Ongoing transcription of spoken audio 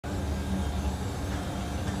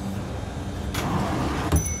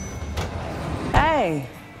Hey,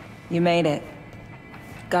 you made it.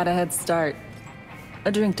 Got a head start.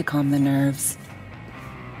 A drink to calm the nerves.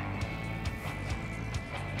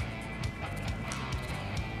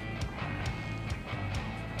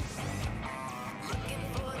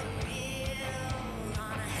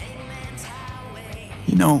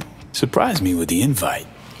 You know, surprised me with the invite.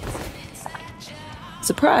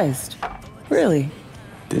 Surprised? Really?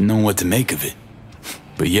 Didn't know what to make of it.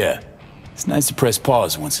 But yeah, it's nice to press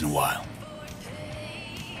pause once in a while.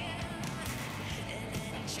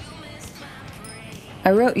 I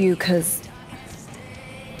wrote you cause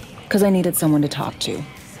I needed someone to talk to.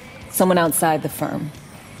 Someone outside the firm.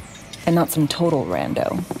 And not some total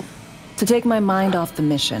rando. To take my mind off the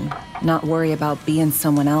mission, not worry about being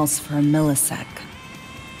someone else for a millisec.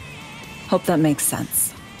 Hope that makes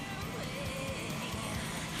sense.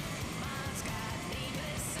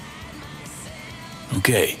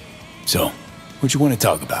 Okay, so, what you want to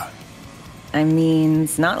talk about? I mean,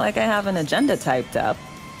 it's not like I have an agenda typed up.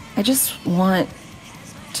 I just want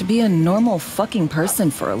to be a normal fucking person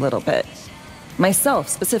for a little bit. Myself,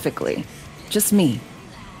 specifically. Just me.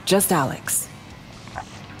 Just Alex.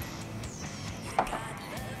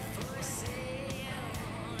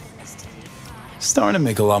 Starting to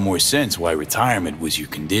make a lot more sense why retirement was your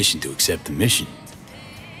condition to accept the mission.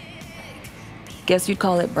 Guess you'd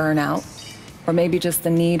call it burnout. Or maybe just the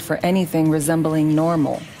need for anything resembling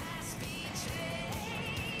normal.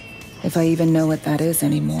 If I even know what that is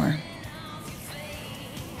anymore.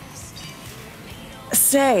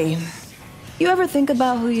 Say, you ever think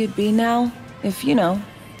about who you'd be now? If, you know,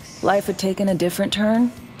 life had taken a different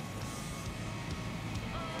turn?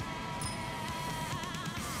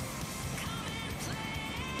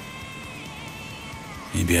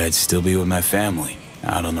 Maybe I'd still be with my family,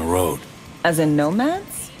 out on the road. As in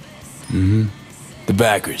nomads? Mm-hmm. The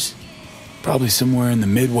backers. Probably somewhere in the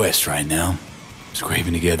Midwest right now.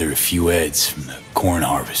 Scraping together a few heads from the corn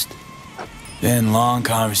harvest. Then long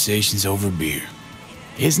conversations over beer.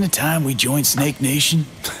 Isn't it time we joined Snake Nation?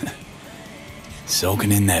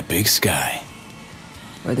 Soaking in that big sky.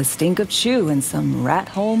 Or the stink of chew in some rat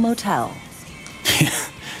hole motel.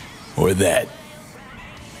 Or that.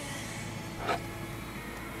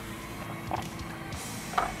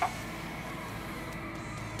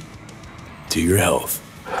 To your health.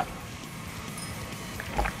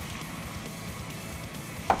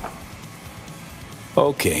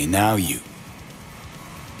 Okay, now you.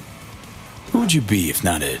 Who would you be if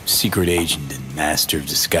not a secret agent and master of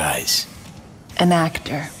disguise? An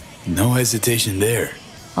actor. No hesitation there.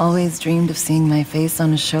 Always dreamed of seeing my face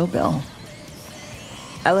on a show bill.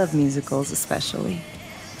 I love musicals especially.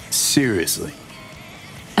 Seriously.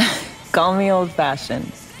 Call me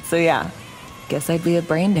old-fashioned. So yeah, guess I'd be a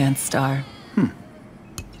braindance star.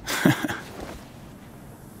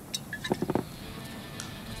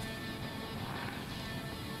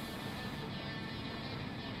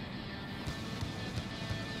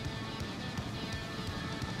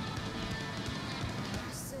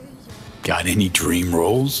 Got any dream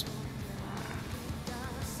roles?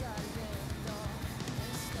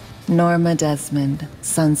 Norma Desmond,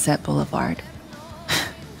 Sunset Boulevard.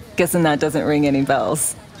 Guessing that doesn't ring any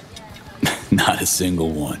bells. Not a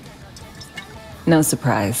single one. No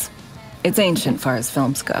surprise. It's ancient far as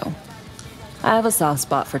films go. I have a soft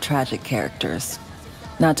spot for tragic characters.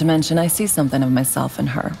 Not to mention I see something of myself in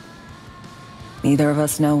her. Neither of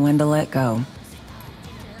us know when to let go.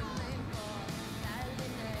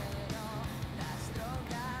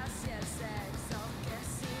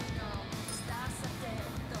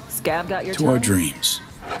 Scab got your To our tongue? dreams.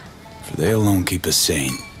 For they alone keep us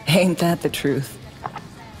sane. Ain't that the truth?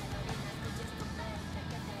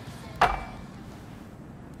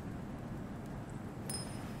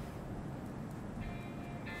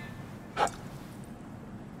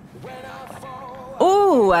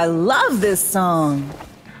 Ooh, I love this song.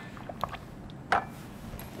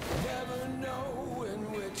 Never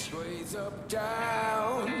knowing which way's up,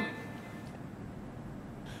 down.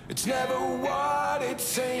 It's never what it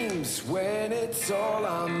seems when it's all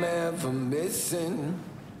I'm ever missing.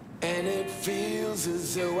 And it feels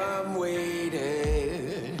as though I'm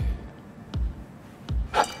waiting.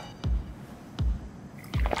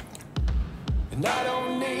 And I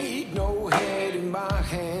don't need no head in my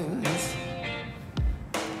hands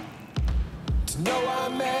to know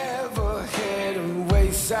I'm ever heading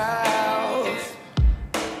way south.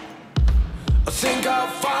 I think I'll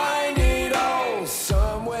find it all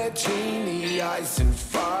somewhere between the ice and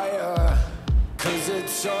fire. 'Cause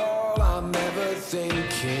it's all I'm ever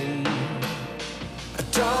thinking. I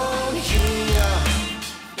don't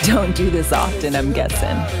hear. Don't do this often, I'm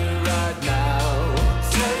guessing. Right now,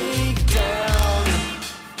 take down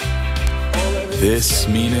This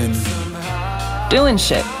meaning? Doing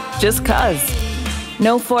shit, just cuz.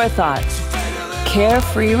 No forethought.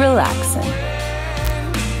 Carefree relaxing.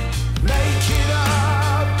 Make it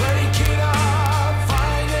up, break it up,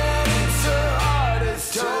 find it, it's the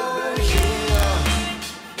hardest to hear.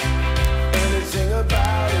 Anything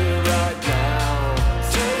about it right now,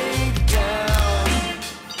 take down.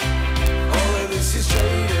 All of this is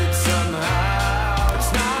traded somehow,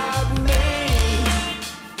 it's not me.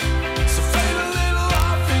 So fade a little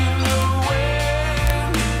off in the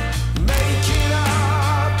wind. Make it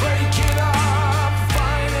up, break it up,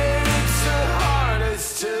 find it, it's the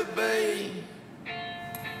hardest to be.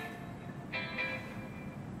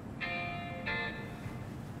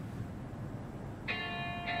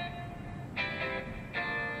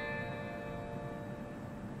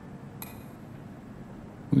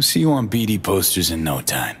 We'll see you on BD posters in no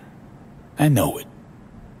time. I know it.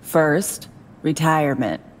 First,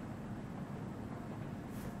 retirement.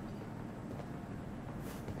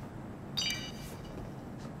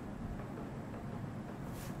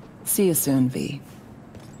 See you soon, V.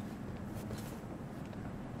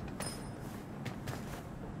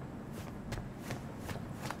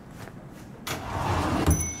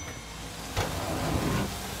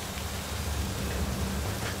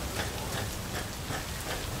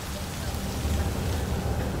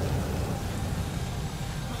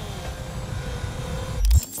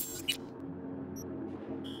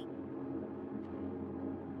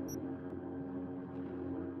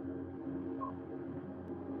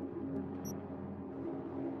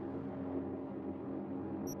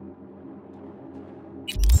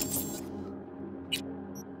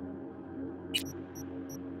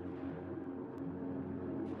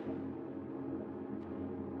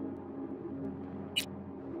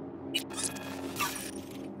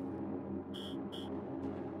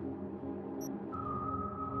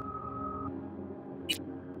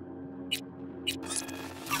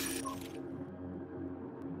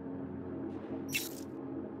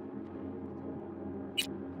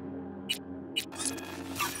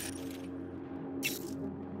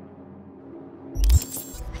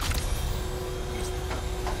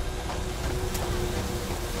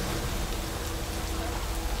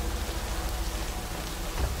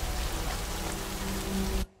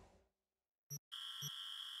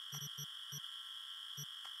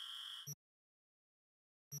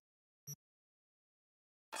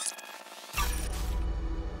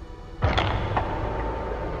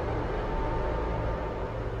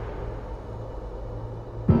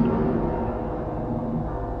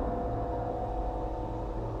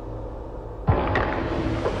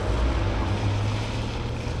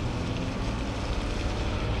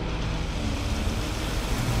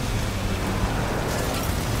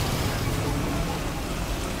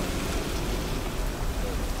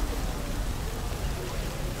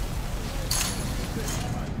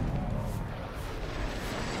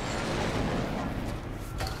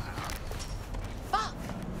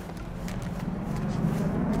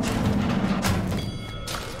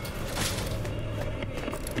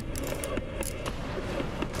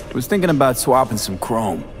 Was thinking about swapping some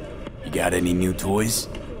chrome. You got any new toys?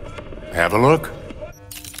 Have a look.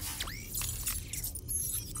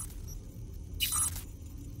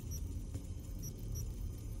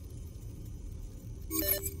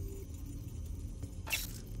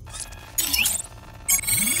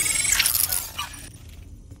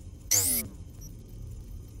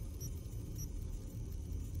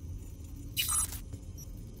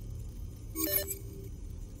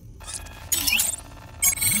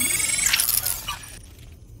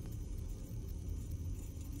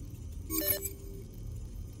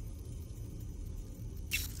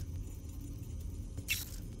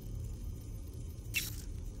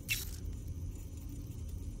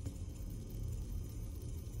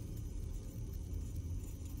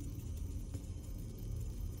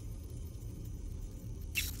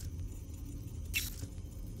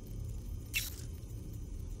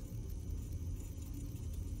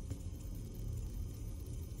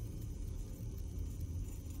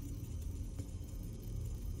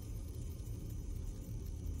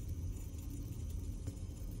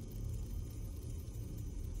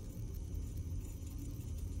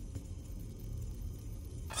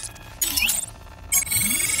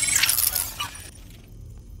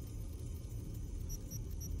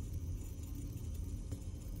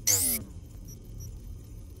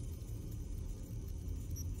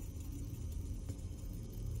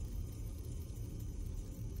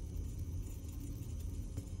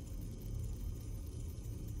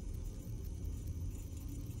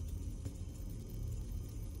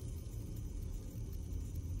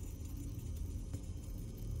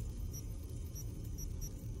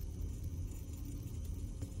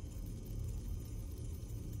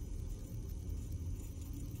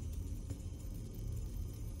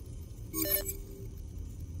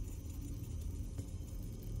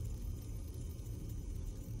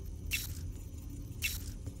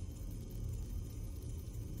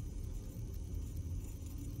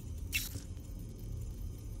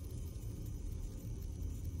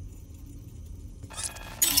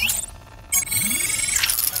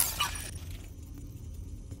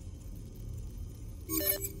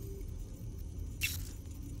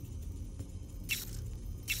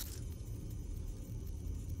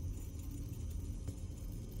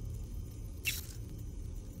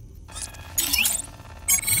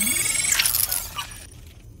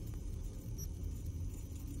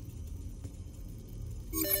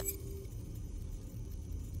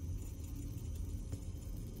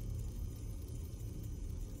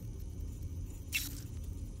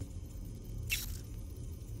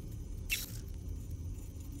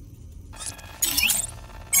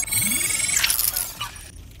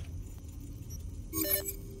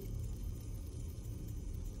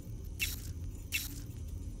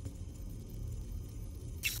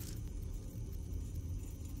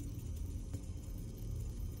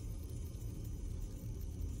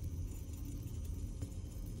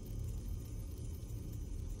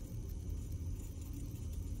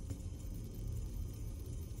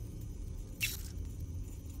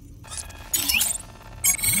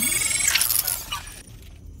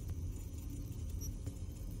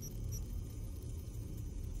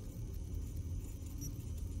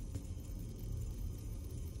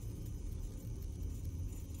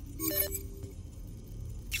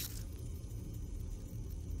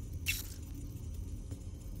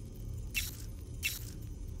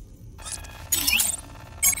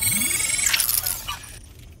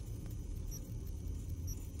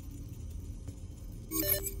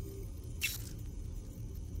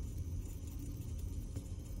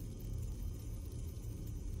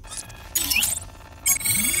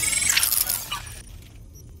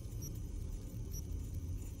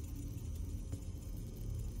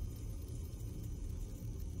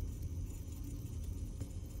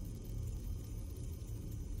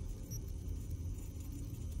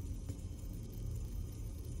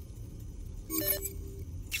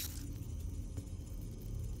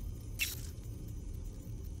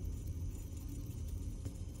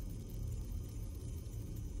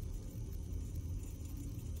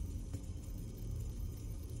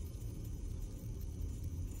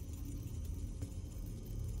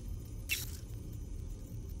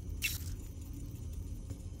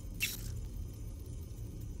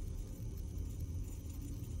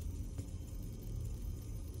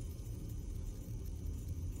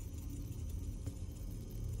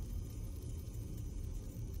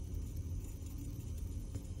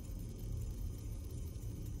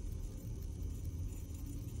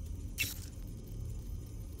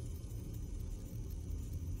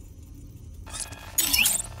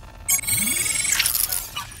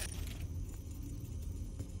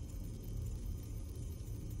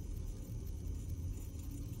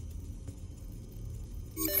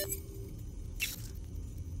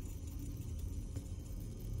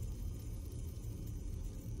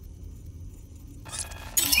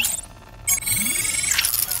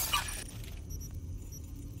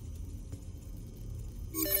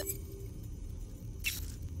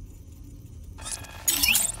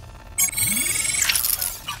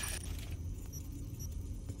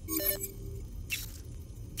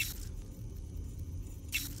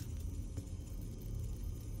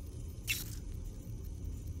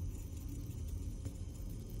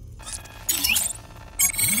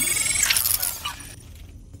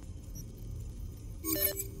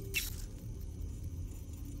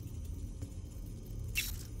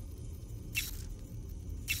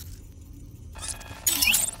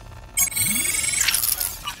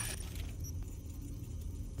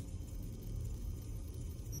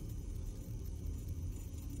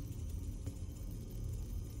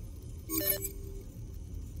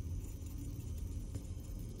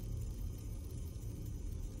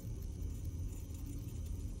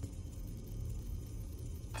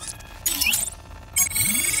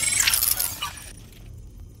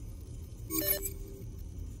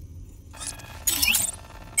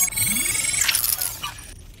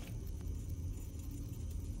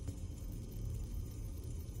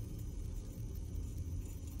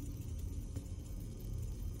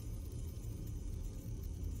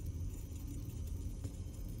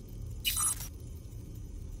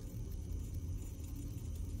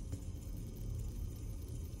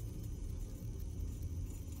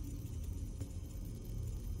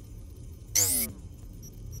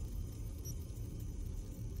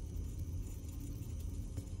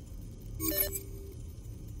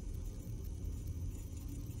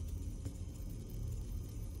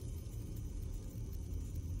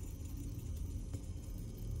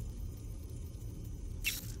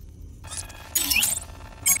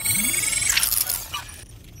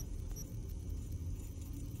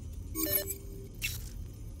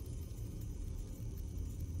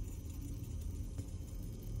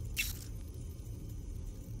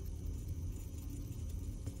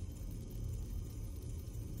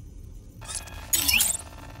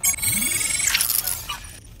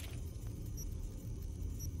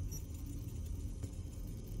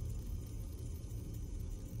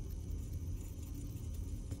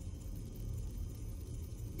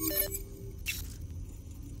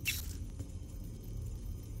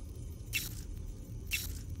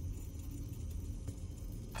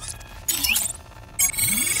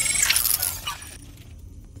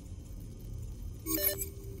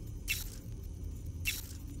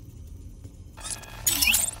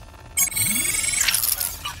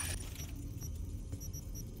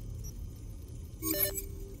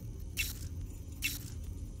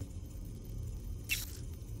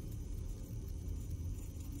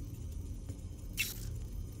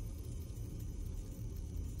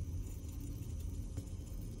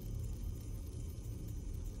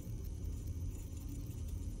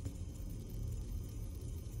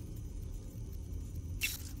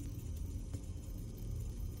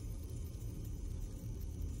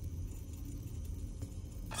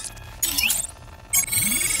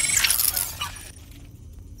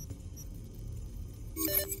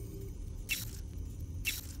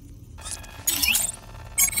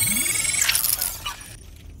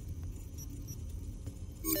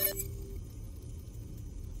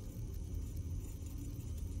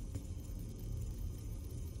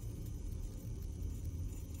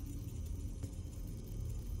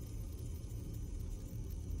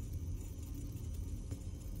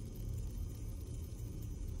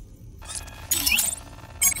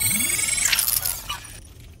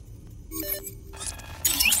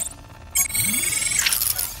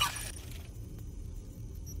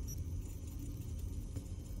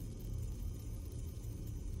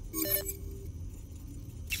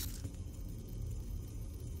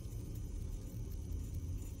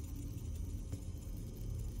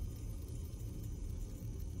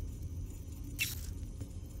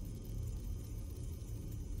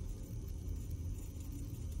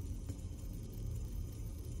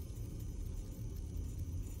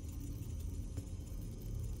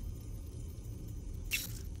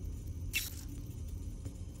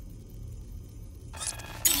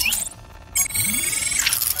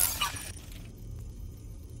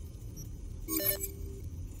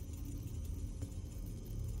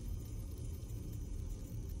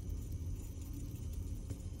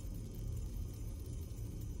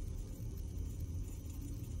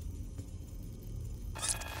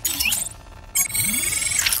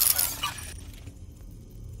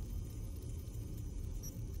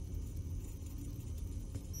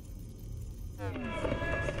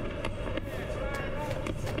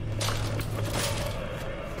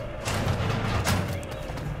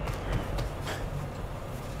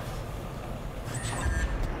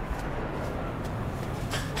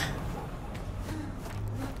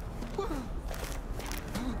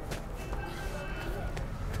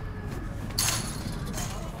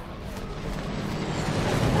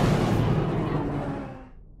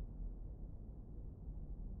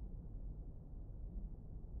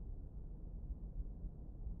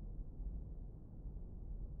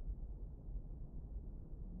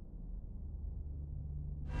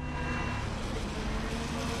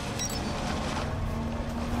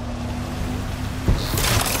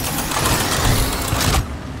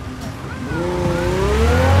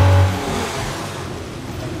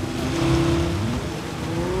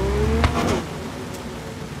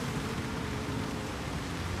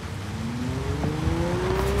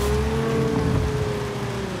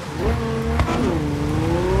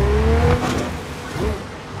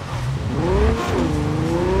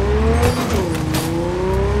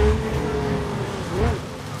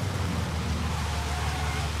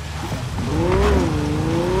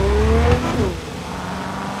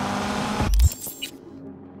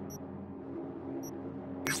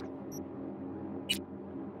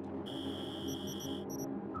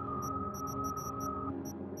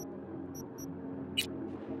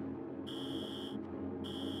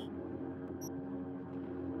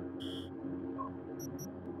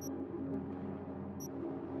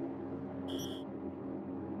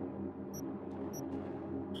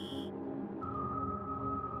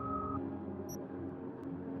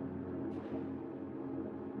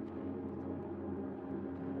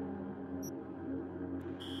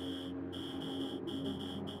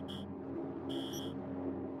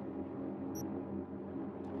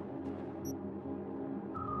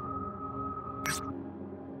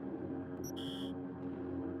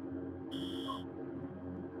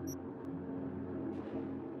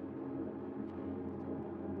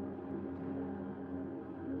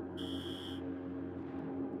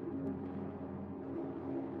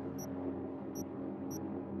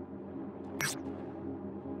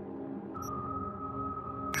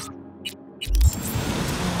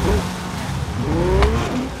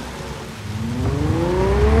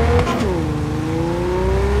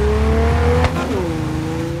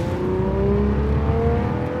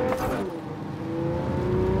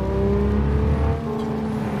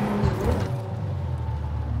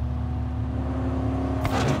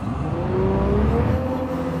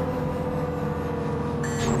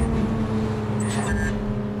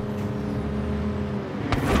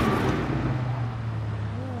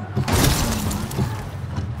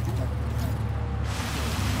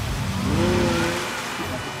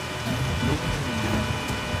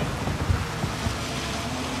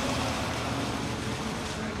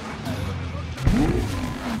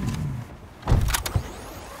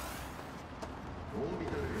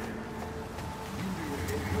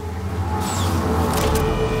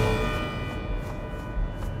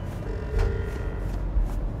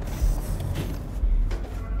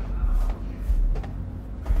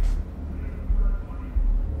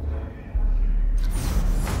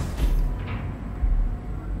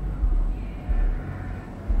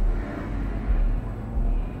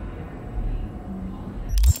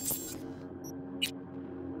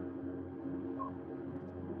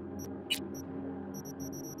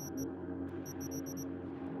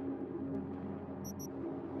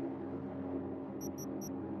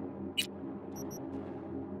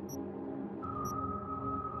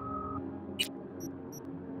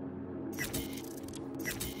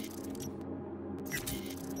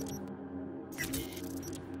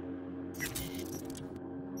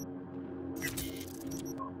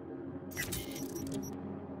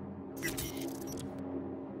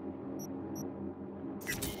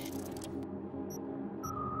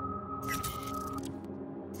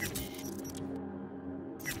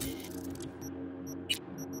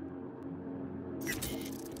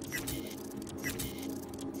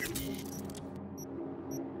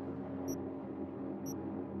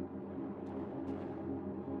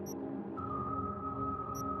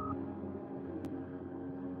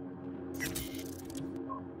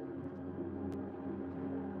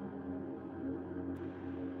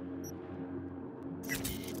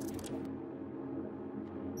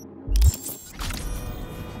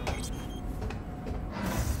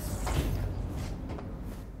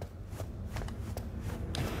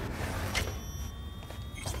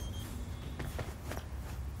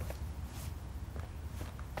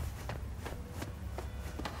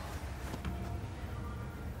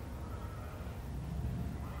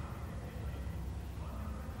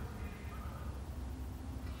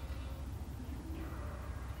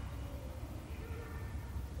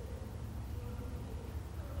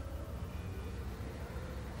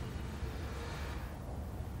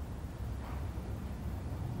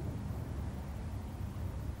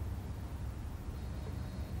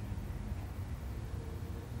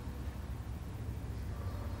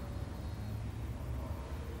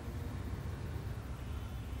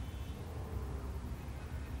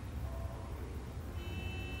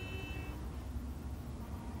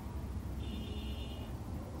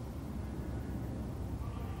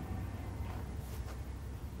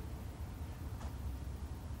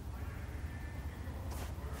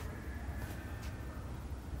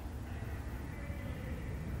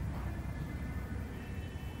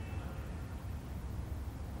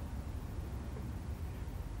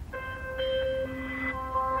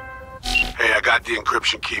 the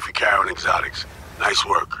encryption key for Karen Exotics. Nice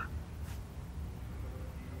work.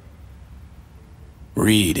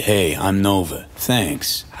 Reed, hey, I'm Nova.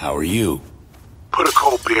 Thanks. How are you? Put a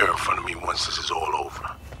cold beer in front of me once this is all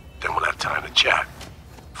over. Then we'll have time to chat.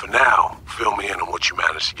 For now, fill me in on what you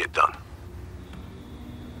managed to get done.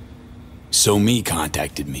 So Me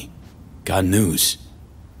contacted me. Got news.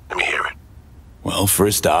 Let me hear it. Well,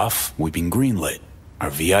 first off, we've been greenlit. Our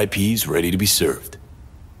VIP's ready to be served.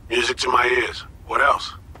 Music to my ears. What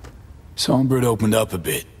else? Songbird opened up a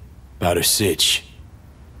bit. About her sitch.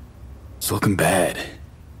 It's looking bad.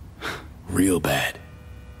 Real bad.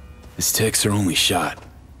 His tech's her only shot.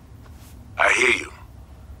 I hear you.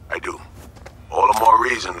 I do. All the more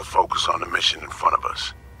reason to focus on the mission in front of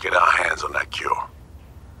us. Get our hands on that cure.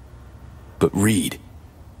 But Reed,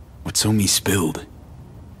 what So Me spilled,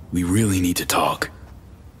 we really need to talk.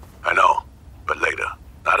 I know, but later.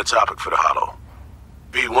 Not a topic for the Hollow.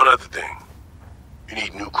 B, one other thing. You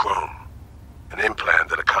need new chrome. An implant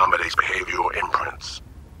that accommodates behavioral imprints.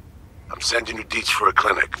 I'm sending you deets for a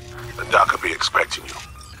clinic. The doc will be expecting you.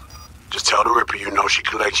 Just tell the Ripper you know she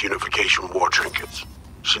collects unification war trinkets.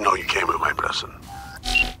 She'll know you came with my blessing.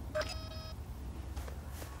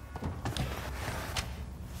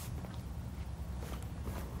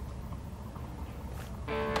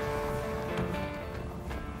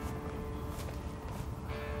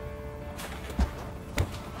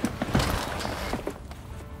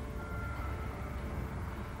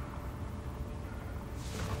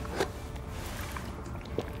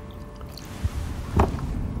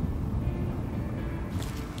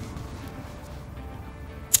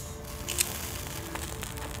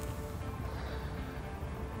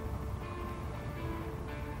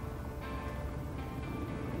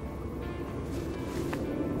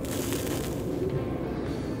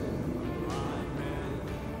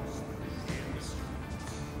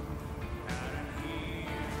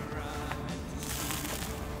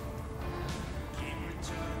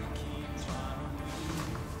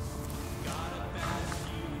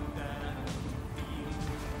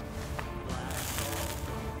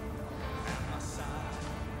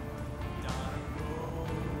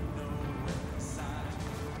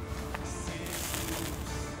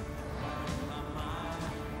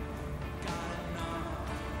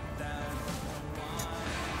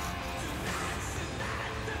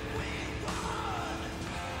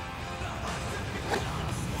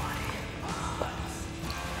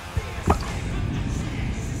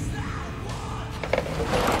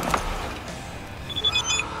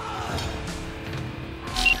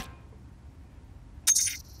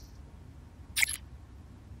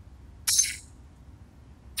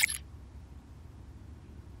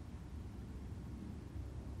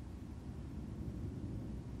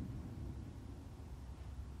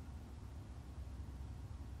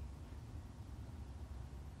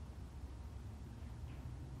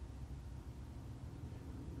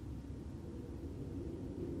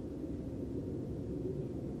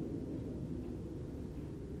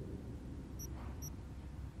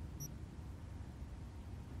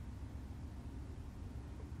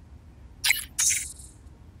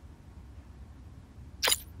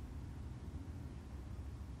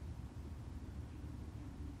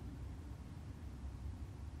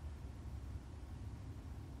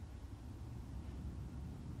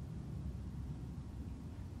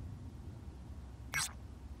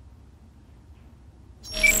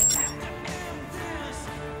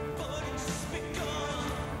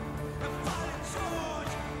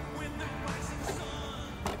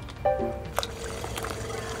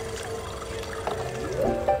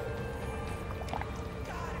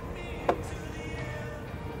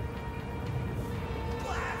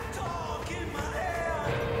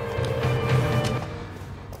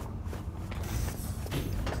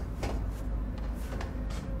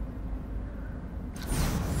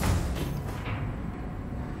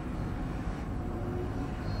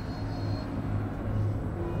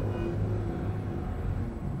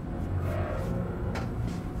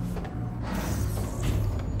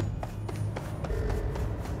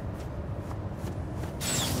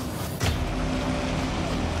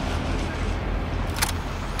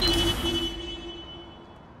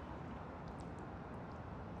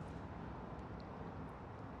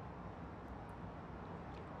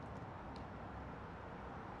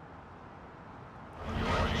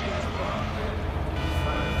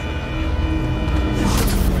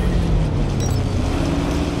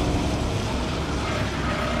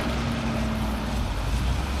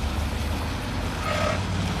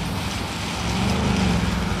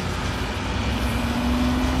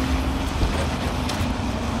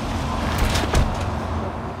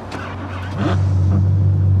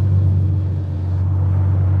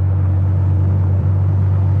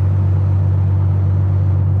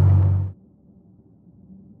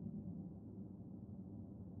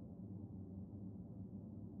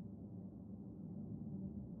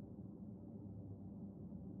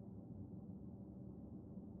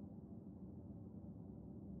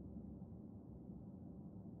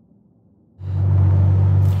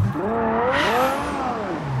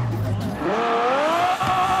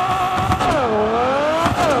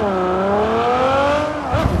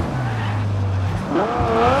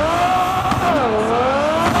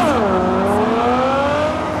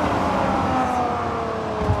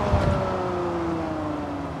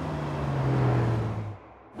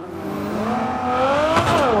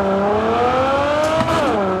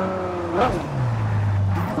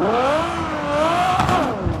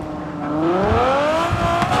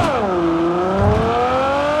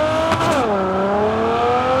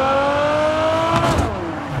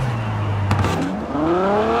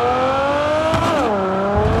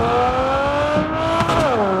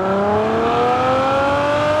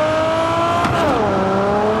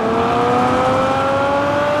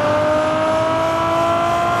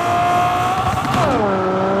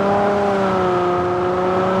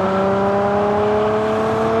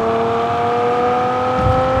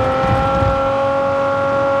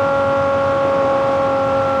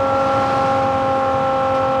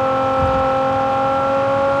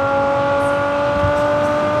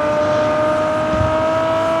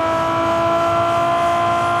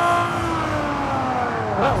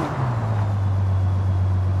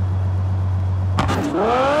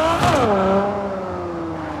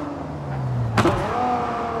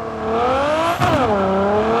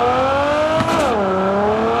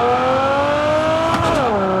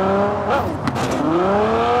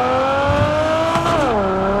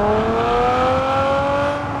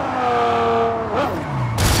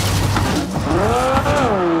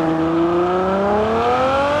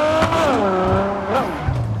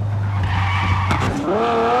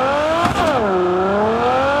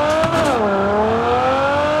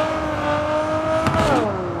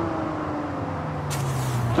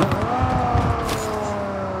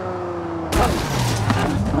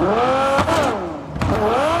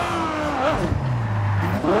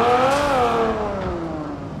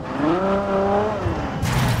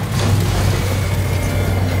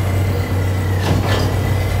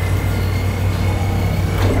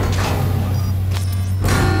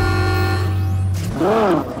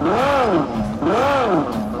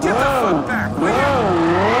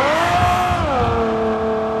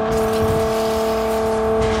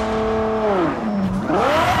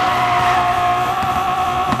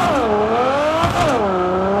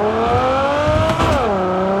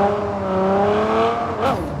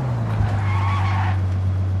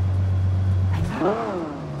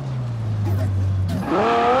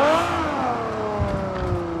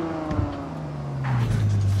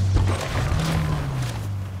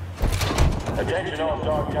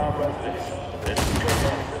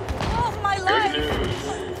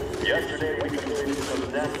 Starting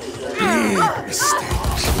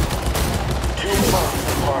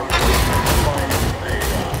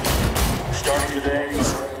today,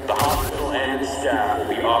 the hospital and its staff will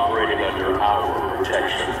be operating under our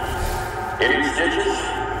protection. Any stitches?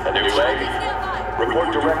 A new leg?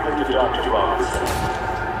 Report directly to Dr. Robinson.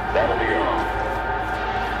 That'll be all.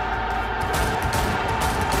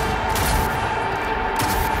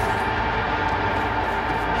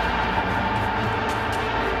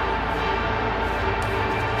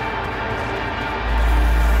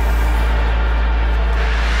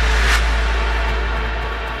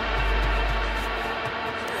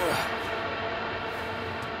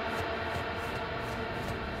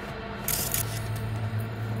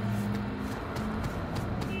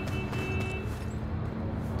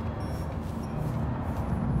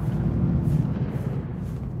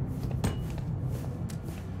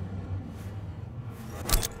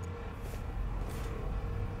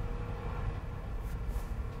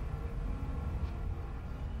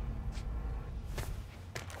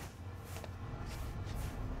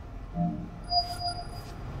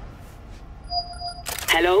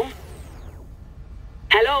 Hello?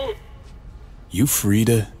 Hello? You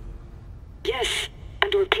Frida? Yes,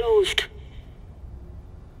 and we're closed.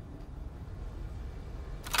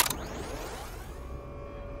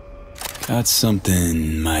 Got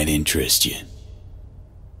something might interest you.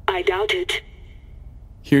 I doubt it.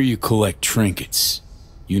 Here you collect trinkets.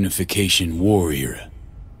 Unification War era.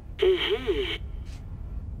 Mm-hmm.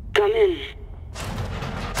 Come in.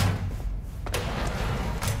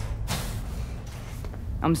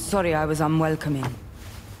 I'm sorry I was unwelcoming.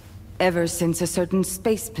 Ever since a certain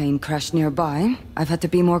space plane crashed nearby, I've had to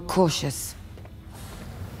be more cautious.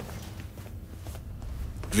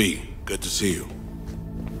 V, good to see you.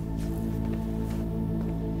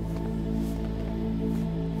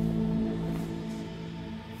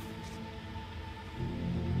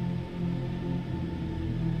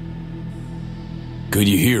 Good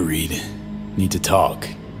you're here, Reed. Need to talk.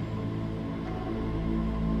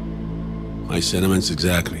 My sentiments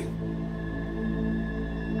exactly.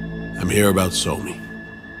 I'm here about Somi.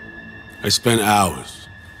 I spent hours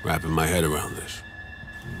wrapping my head around this,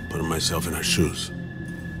 putting myself in her shoes.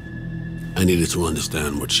 I needed to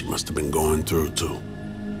understand what she must have been going through to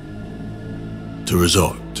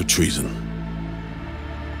resort to treason.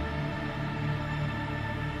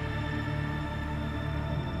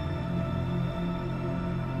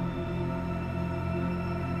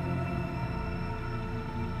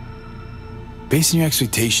 Basing your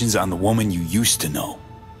expectations on the woman you used to know,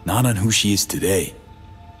 not on who she is today.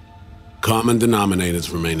 Common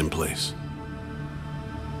denominators remain in place.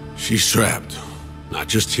 She's trapped, not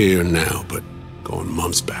just here and now, but going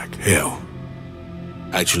months back. Hell,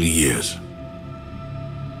 actually years.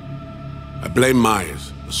 I blame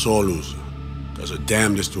Myers, the sore loser. Does her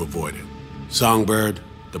damnedest to avoid it. Songbird,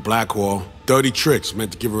 the Blackwall, dirty tricks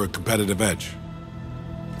meant to give her a competitive edge.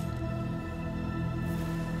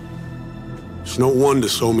 It's no wonder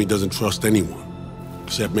Somi doesn't trust anyone,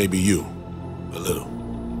 except maybe you, a little.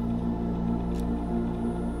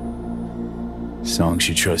 Song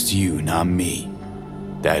should trust you, not me.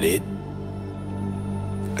 That it?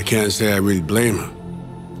 I can't say I really blame her.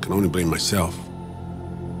 I can only blame myself.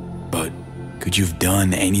 But could you have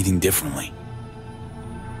done anything differently?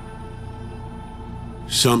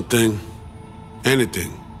 Something,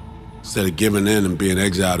 anything, instead of giving in and being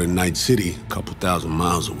exiled in Night City, a couple thousand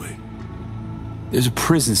miles away. There's a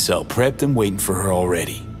prison cell prepped and waiting for her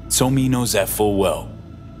already. Somi knows that full well.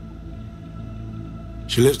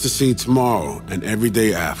 She lives to see tomorrow and every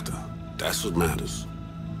day after. That's what matters.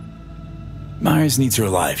 Myers needs her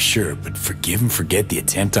alive, sure, but forgive and forget the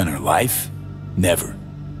attempt on her life? Never.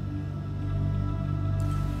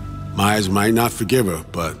 Myers might not forgive her,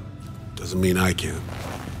 but doesn't mean I can.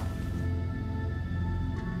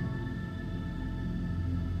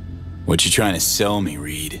 What you trying to sell me,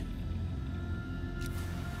 Reed?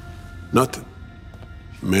 Nothing.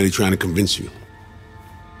 I'm merely trying to convince you.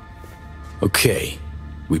 Okay.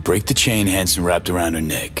 We break the chain Hanson wrapped around her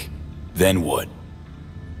neck. Then what?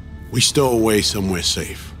 We stow away somewhere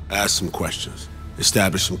safe, ask some questions,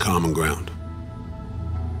 establish some common ground.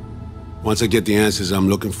 Once I get the answers I'm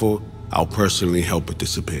looking for, I'll personally help it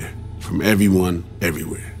disappear. From everyone,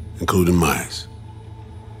 everywhere, including Myers.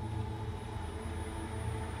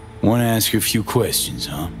 Want to ask her a few questions,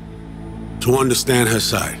 huh? To understand her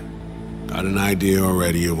side. Got an idea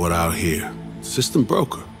already of what I'll hear. System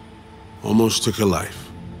broke her. Almost took her life.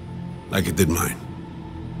 Like it did mine.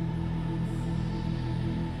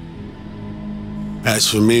 As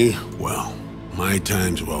for me, well, my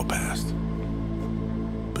time's well past.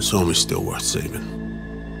 But Somi's still worth saving.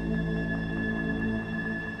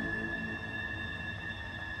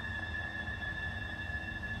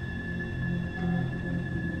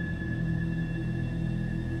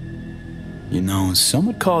 You know, some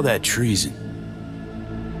would call that treason.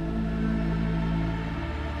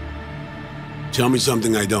 Tell me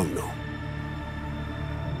something I don't know.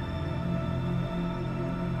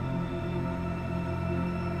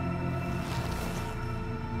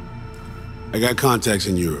 I got contacts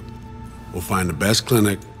in Europe. We'll find the best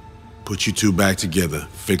clinic, put you two back together,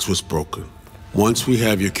 fix what's broken. Once we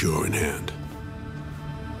have your cure in hand.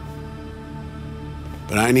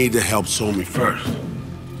 But I need to help Somi first.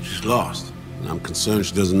 She's lost, and I'm concerned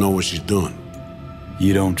she doesn't know what she's doing.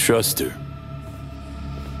 You don't trust her?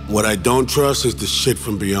 What I don't trust is the shit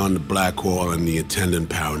from beyond the black wall and the attendant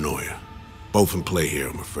paranoia. Both in play here,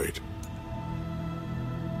 I'm afraid.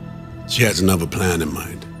 She has another plan in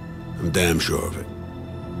mind. I'm damn sure of it.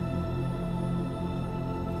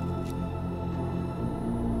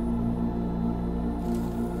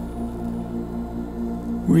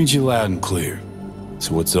 Read you loud and clear.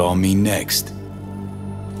 So what's it all mean next?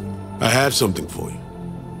 I have something for you.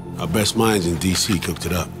 Our best minds in DC cooked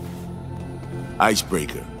it up.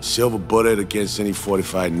 Icebreaker. Silver bullet against any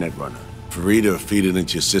fortified netrunner. Farida will feed it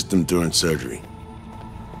into your system during surgery.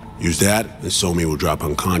 Use that, and Somi will drop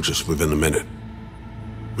unconscious within a minute.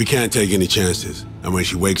 We can't take any chances, and when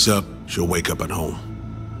she wakes up, she'll wake up at home.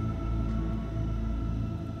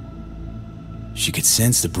 She could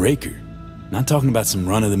sense the breaker. Not talking about some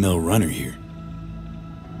run-of-the-mill runner here.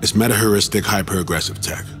 It's meta-heuristic hyper-aggressive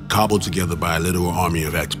tech, cobbled together by a literal army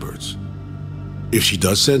of experts. If she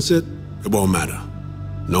does sense it, it won't matter.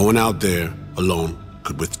 No one out there, alone,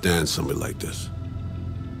 could withstand something like this.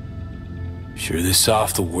 Sure this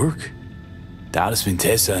soft will work? Doubt it's been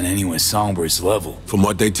tested on anyone Songbird's level. From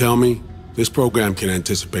what they tell me, this program can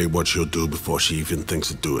anticipate what she'll do before she even thinks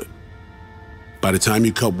to do it. By the time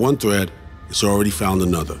you cut one thread, it's already found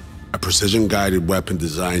another. A precision-guided weapon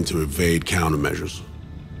designed to evade countermeasures.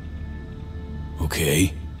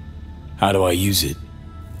 Okay. How do I use it?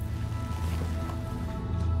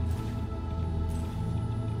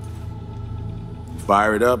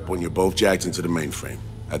 Fire it up when you're both jacked into the mainframe.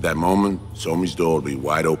 At that moment, Somi's door will be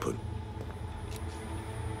wide open.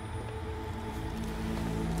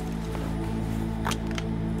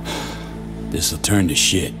 This'll turn to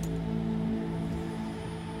shit.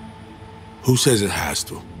 Who says it has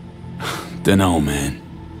to? Dunno, man.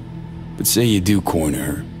 But say you do corner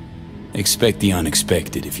her. Expect the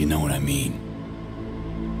unexpected, if you know what I mean.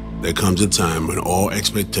 There comes a time when all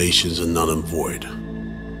expectations are null and void.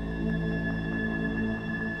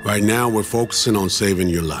 Right now, we're focusing on saving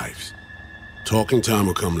your lives. Talking time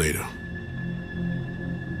will come later.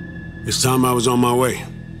 It's time I was on my way.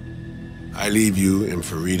 I leave you in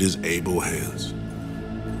Farida's able hands.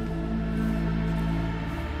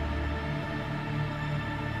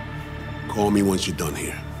 Call me once you're done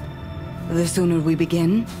here. The sooner we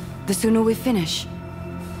begin, the sooner we finish.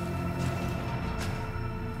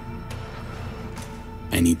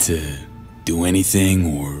 I need to do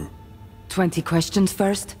anything, or... 20 questions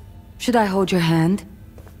first? Should I hold your hand?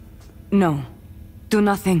 No. Do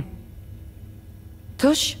nothing.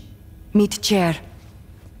 Tush? Meet chair.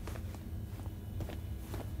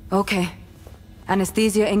 Okay.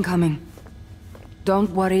 Anesthesia incoming.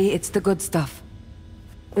 Don't worry, it's the good stuff.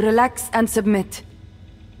 Relax and submit.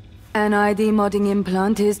 An ID modding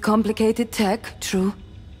implant is complicated tech, true.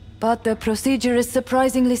 But the procedure is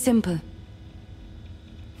surprisingly simple.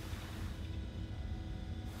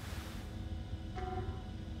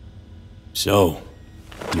 So,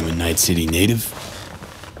 you a Night City native?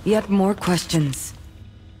 Yet more questions.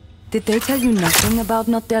 Did they tell you nothing about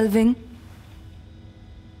not delving?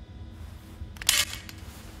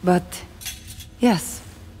 But, yes.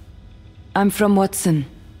 I'm from Watson.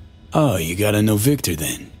 Oh, you gotta know Victor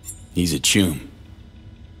then. He's a chum.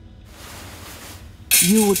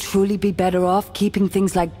 You would truly be better off keeping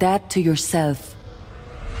things like that to yourself.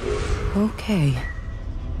 Okay.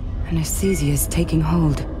 Anesthesia is taking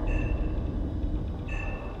hold.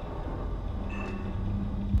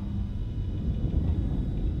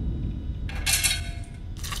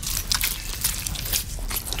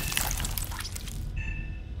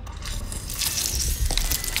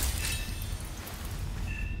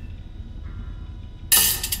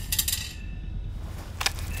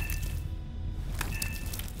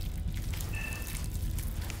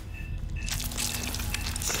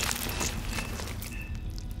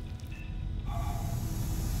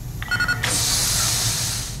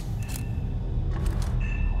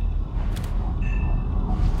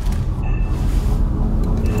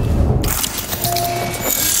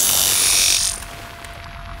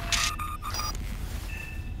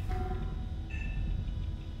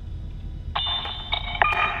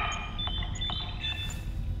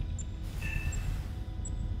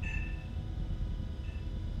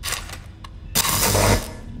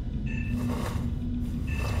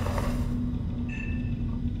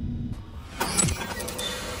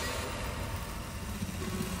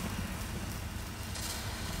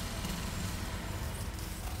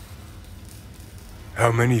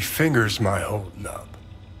 How many fingers am I holding up?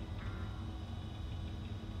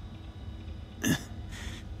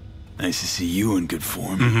 Nice to see you in good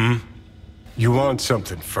form. You want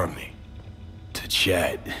something from me? To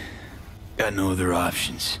chat. Got no other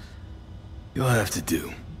options. You'll have to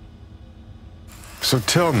do. So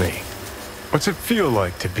tell me, what's it feel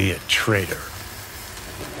like to be a traitor?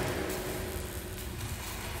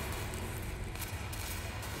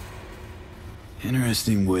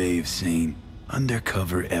 Interesting way of saying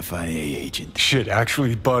undercover FIA agent. Shit,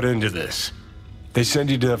 actually bought into this. They send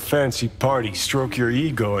you to a fancy party, stroke your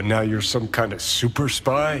ego, and now you're some kind of super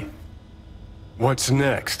spy? What's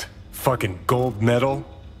next? Fucking gold medal?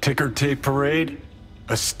 Ticker tape parade?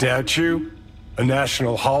 A statue? A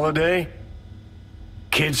national holiday?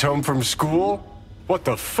 Kids home from school? What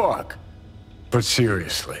the fuck? But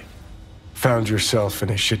seriously, found yourself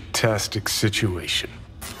in a shit-tastic situation.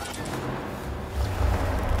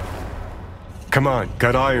 Come on,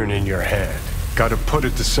 got iron in your hand. Gotta put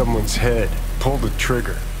it to someone's head. Pull the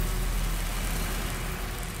trigger.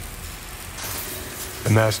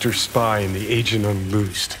 The master spy and the agent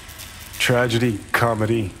unloosed. Tragedy,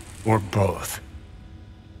 comedy, or both.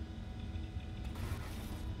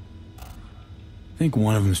 Think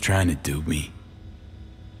one of them's trying to dupe me.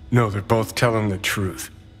 No, they're both telling the truth.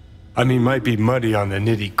 I mean, might be muddy on the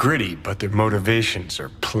nitty-gritty, but their motivations are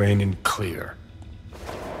plain and clear.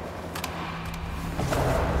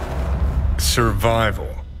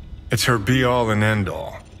 Survival. It's her be-all and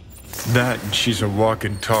end-all. That and she's a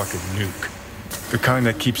walking, talking nuke. The kind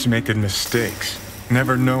that keeps making mistakes,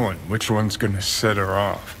 never knowing which one's gonna set her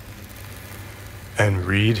off. And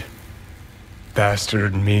Reed?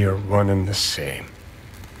 Bastard and me are one and the same.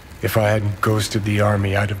 If I hadn't ghosted the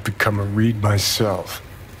army, I'd have become a Reed myself.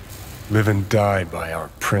 Live and die by our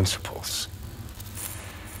principles.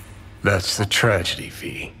 That's the tragedy,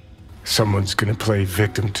 V. Someone's gonna play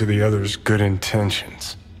victim to the other's good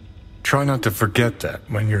intentions. Try not to forget that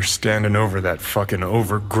when you're standing over that fucking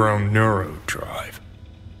overgrown neuro drive.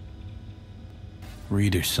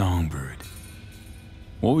 Reader Songbird.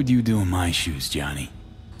 What would you do in my shoes, Johnny?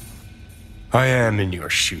 I am in your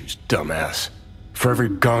shoes, dumbass. For every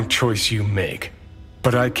gonk choice you make.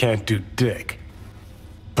 But I can't do dick.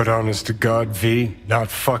 But honest to God, V, not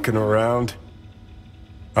fucking around?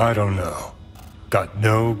 I don't know. Got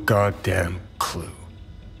no goddamn clue.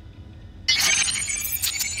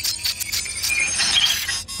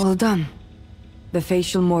 All done. The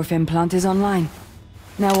facial morph implant is online.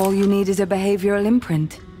 Now all you need is a behavioral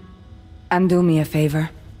imprint. And do me a favor.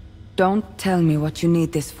 Don't tell me what you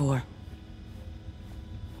need this for.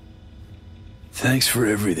 Thanks for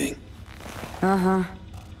everything. Uh-huh.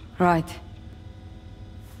 Right.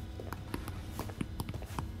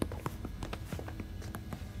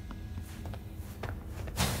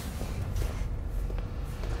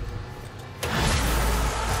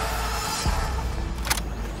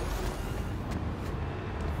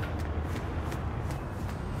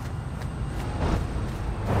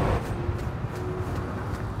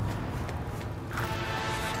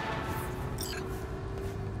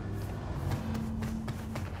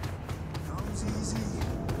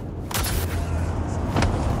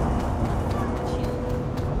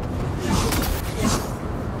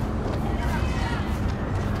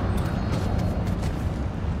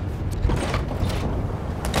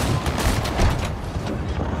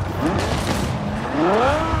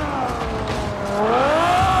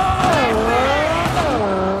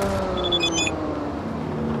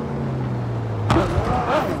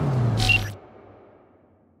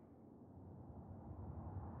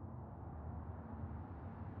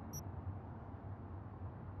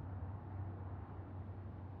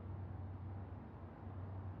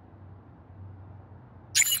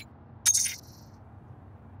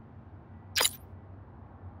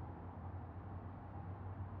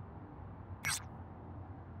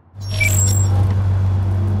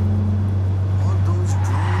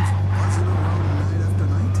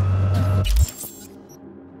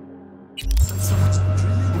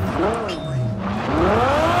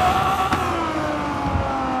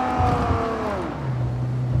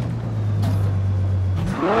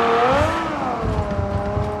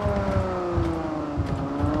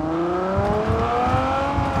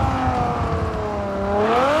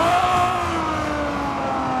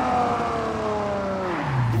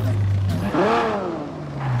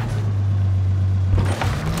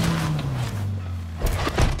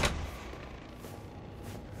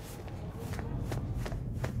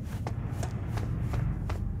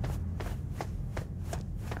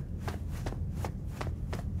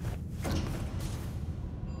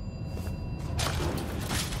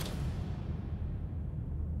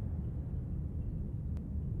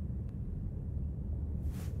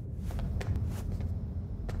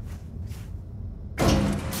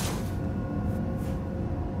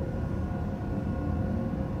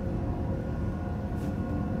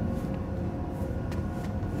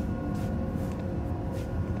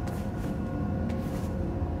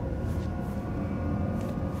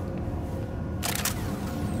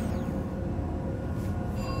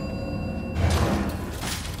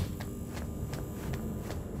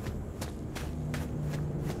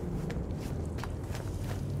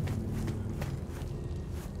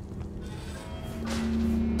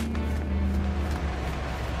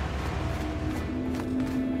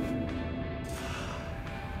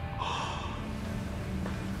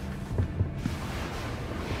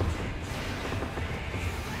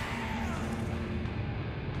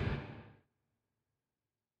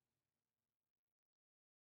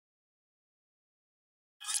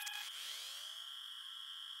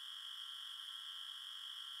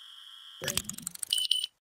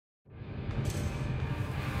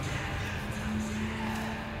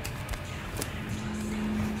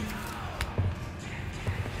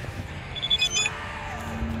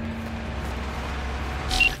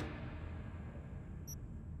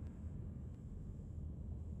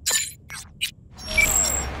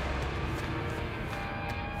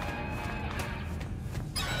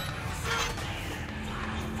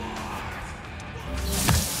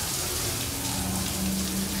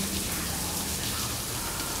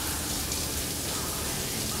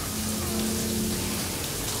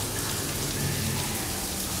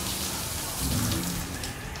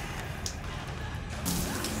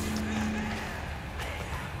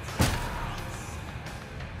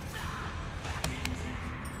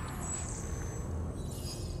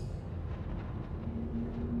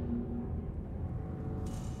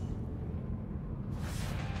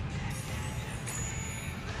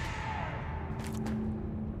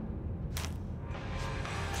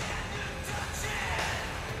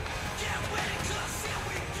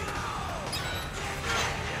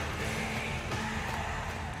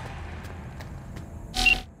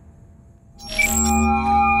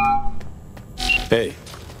 Hey,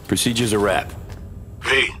 procedure's a wrap. V,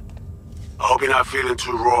 I hope you're not feeling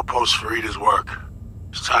too raw post Farida's work.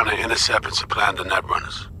 It's time to intercept and supplant the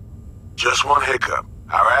netrunners. Just one hiccup.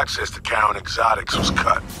 Our access to Karen Exotics was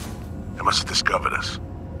cut. They must have discovered us.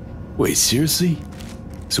 Wait, seriously?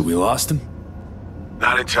 So we lost them?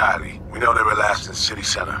 Not entirely. We know they were last in city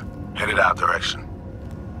center, headed out direction.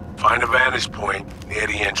 Find a vantage point near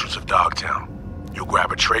the entrance of Dogtown. You'll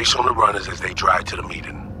grab a trace on the runners as they drive to the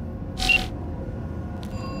meeting.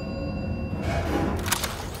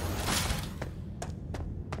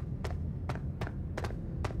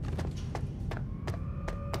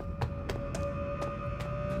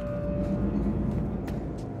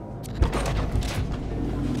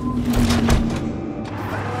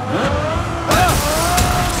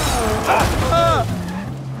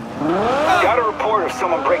 Got a report of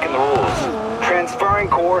someone breaking the rules. Transferring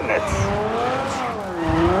coordinates.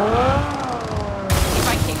 If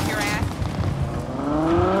I kick your ass.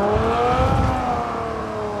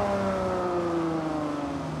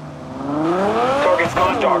 Target's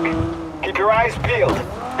gone dark. Keep your eyes peeled.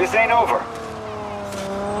 This ain't over.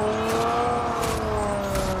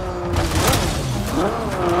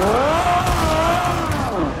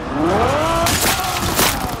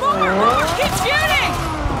 Keep shooting!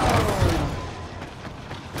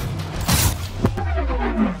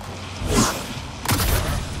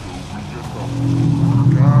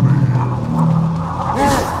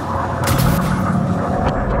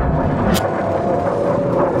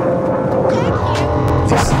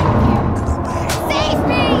 Save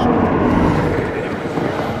me!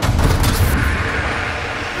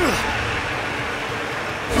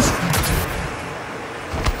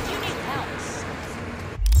 You need help.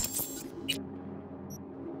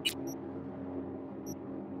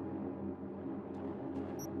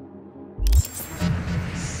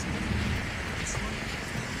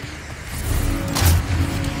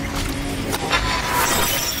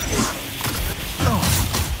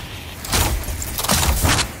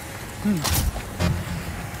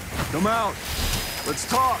 Come out. Let's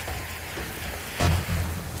talk.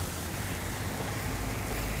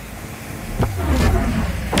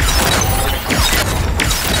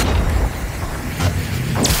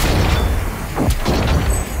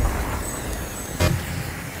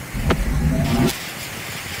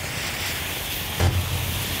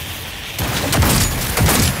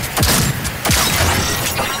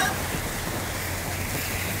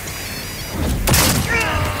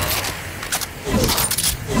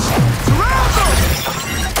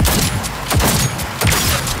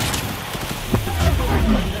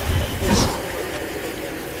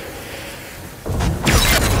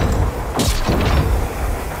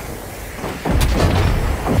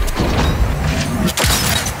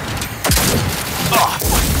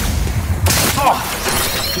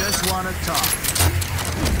 Just wanna talk.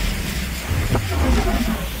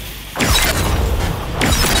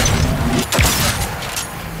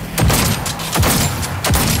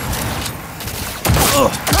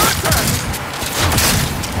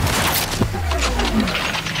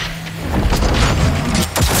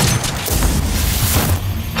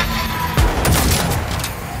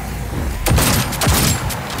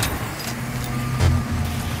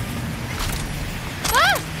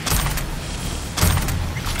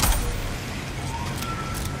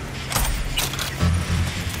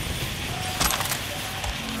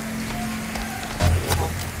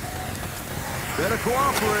 Better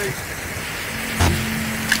cooperate.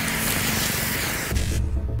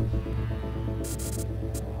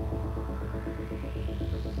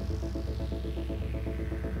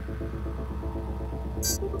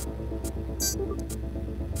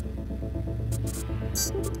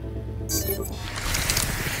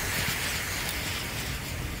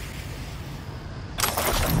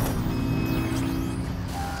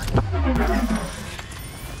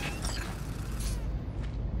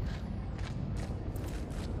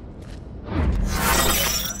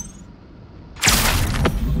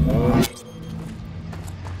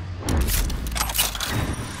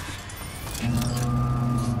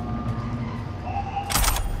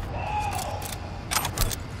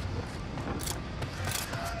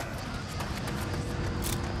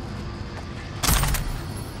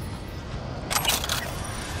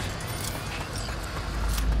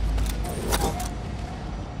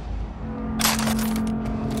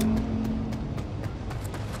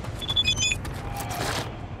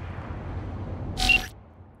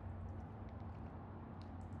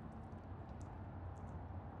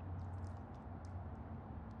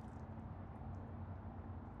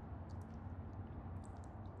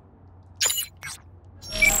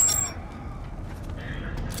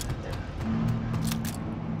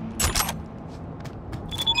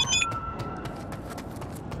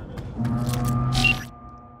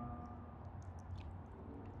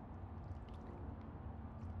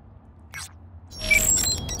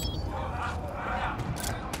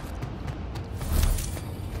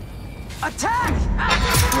 Attack!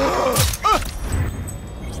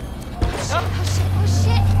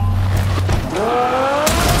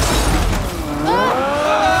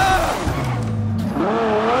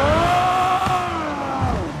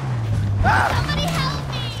 Somebody help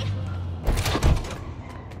me!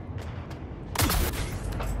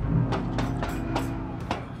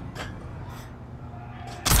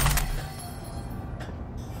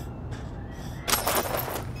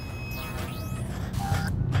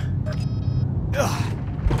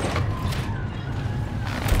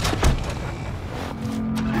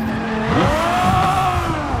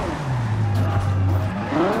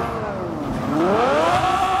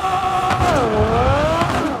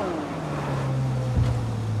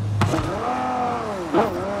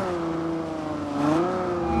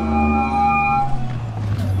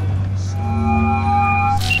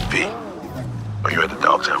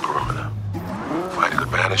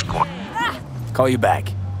 Call you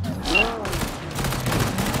back.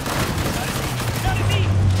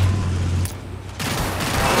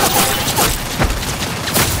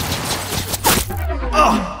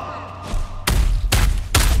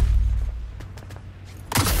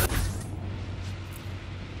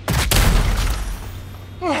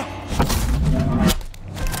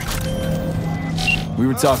 We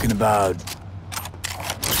were talking about